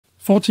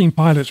14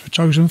 pilots were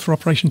chosen for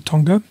Operation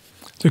Tonga,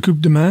 the coup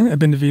de main at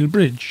Benouville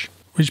Bridge,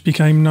 which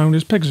became known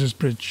as Pegasus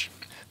Bridge.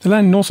 The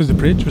land north of the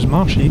bridge was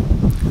marshy,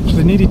 so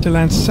they needed to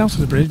land south of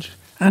the bridge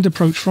and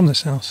approach from the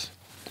south.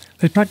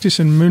 They practiced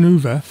and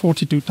manoeuvre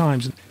 42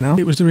 times. Now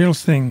it was the real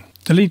thing.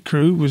 The lead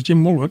crew was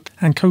Jim Walwork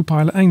and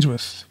co-pilot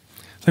Ainsworth.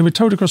 They were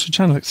towed across the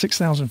channel at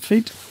 6,000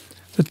 feet.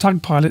 The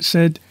tug pilot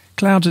said,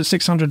 "Clouds at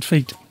 600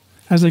 feet."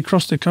 As they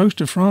crossed the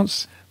coast of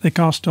France, they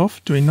cast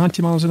off, doing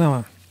 90 miles an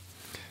hour.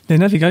 Their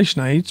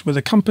navigation aids were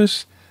the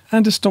compass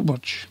and a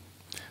stopwatch.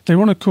 They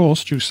were on a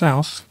course due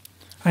south.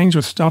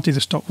 Ainsworth started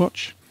the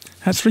stopwatch.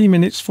 At 3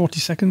 minutes 40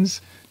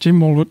 seconds,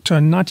 Jim Walwork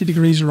turned 90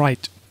 degrees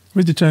right.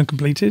 With the turn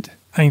completed,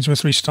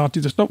 Ainsworth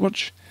restarted the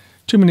stopwatch.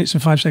 2 minutes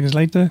and 5 seconds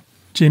later,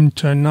 Jim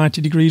turned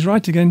 90 degrees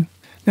right again.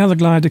 Now the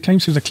glider came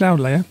through the cloud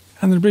layer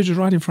and the bridge was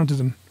right in front of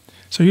them,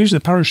 so he used the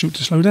parachute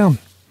to slow down.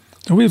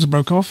 The wheels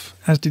broke off,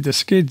 as did the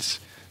skids.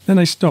 Then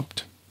they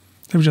stopped.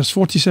 They were just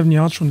 47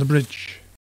 yards from the bridge.